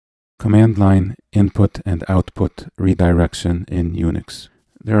Command line input and output redirection in Unix.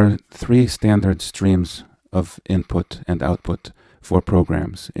 There are three standard streams of input and output for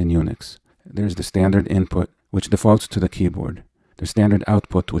programs in Unix. There's the standard input, which defaults to the keyboard. The standard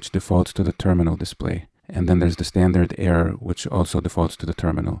output, which defaults to the terminal display. And then there's the standard error, which also defaults to the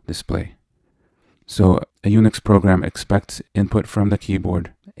terminal display. So a Unix program expects input from the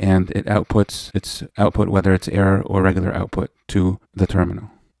keyboard, and it outputs its output, whether it's error or regular output, to the terminal.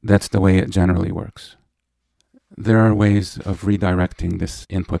 That's the way it generally works. There are ways of redirecting this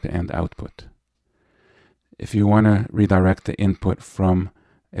input and output. If you want to redirect the input from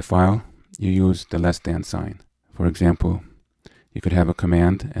a file, you use the less than sign. For example, you could have a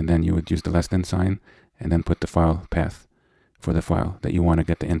command and then you would use the less than sign and then put the file path for the file that you want to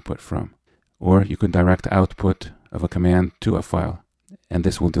get the input from. Or you could direct the output of a command to a file, and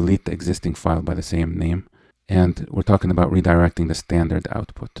this will delete the existing file by the same name. And we're talking about redirecting the standard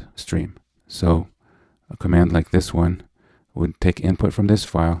output stream. So a command like this one would take input from this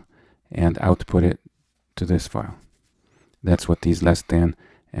file and output it to this file. That's what these less than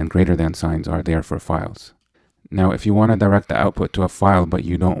and greater than signs are there for files. Now, if you want to direct the output to a file, but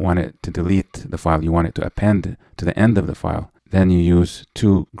you don't want it to delete the file, you want it to append to the end of the file, then you use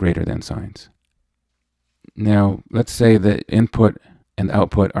two greater than signs. Now, let's say the input and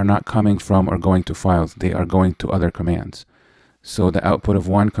output are not coming from or going to files, they are going to other commands. So the output of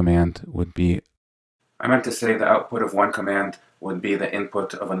one command would be, I meant to say the output of one command would be the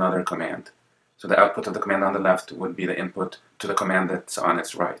input of another command. So the output of the command on the left would be the input to the command that's on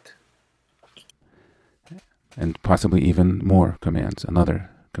its right. And possibly even more commands,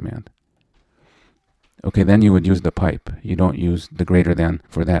 another command. Okay, then you would use the pipe. You don't use the greater than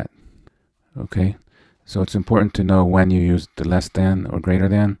for that. Okay? So it's important to know when you use the less than or greater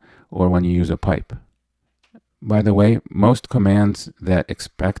than, or when you use a pipe. By the way, most commands that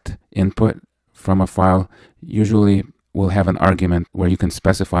expect input from a file usually will have an argument where you can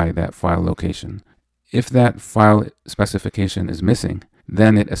specify that file location. If that file specification is missing,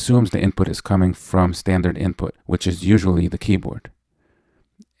 then it assumes the input is coming from standard input, which is usually the keyboard.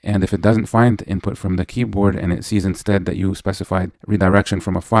 And if it doesn't find the input from the keyboard and it sees instead that you specified redirection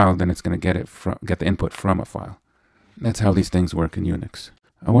from a file, then it's going to get the input from a file. That's how these things work in Unix.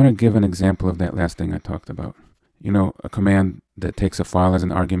 I want to give an example of that last thing I talked about. You know, a command that takes a file as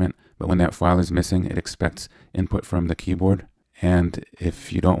an argument, but when that file is missing, it expects input from the keyboard. And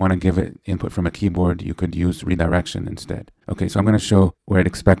if you don't want to give it input from a keyboard, you could use redirection instead. Okay, so I'm going to show where it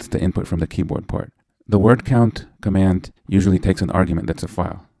expects the input from the keyboard part. The word count command usually takes an argument that's a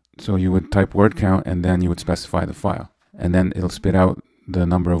file. So you would type word count and then you would specify the file. And then it'll spit out the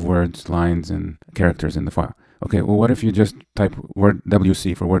number of words, lines, and characters in the file. Okay, well, what if you just type word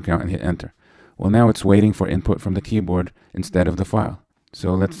WC for word count and hit enter? Well, now it's waiting for input from the keyboard instead of the file.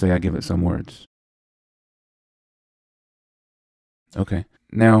 So let's say I give it some words. Okay,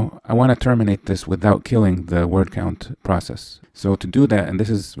 now I want to terminate this without killing the word count process. So to do that, and this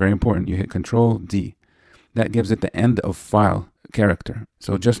is very important, you hit Control D. That gives it the end of file character.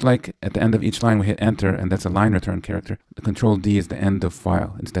 So just like at the end of each line we hit enter, and that's a line return character, the Control D is the end of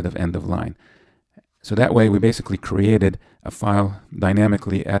file instead of end of line. So that way we basically created a file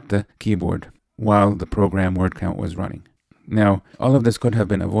dynamically at the keyboard while the program word count was running. Now, all of this could have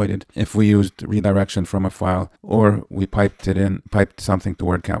been avoided if we used redirection from a file or we piped something to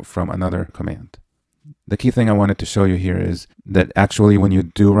word count from another command. The key thing I wanted to show you here is that actually when you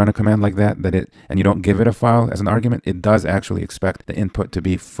do run a command like that, and you don't give it a file as an argument, it does actually expect the input to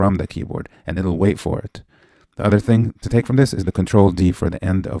be from the keyboard and it'll wait for it. The other thing to take from this is the Control D for the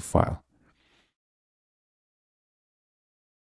end of file.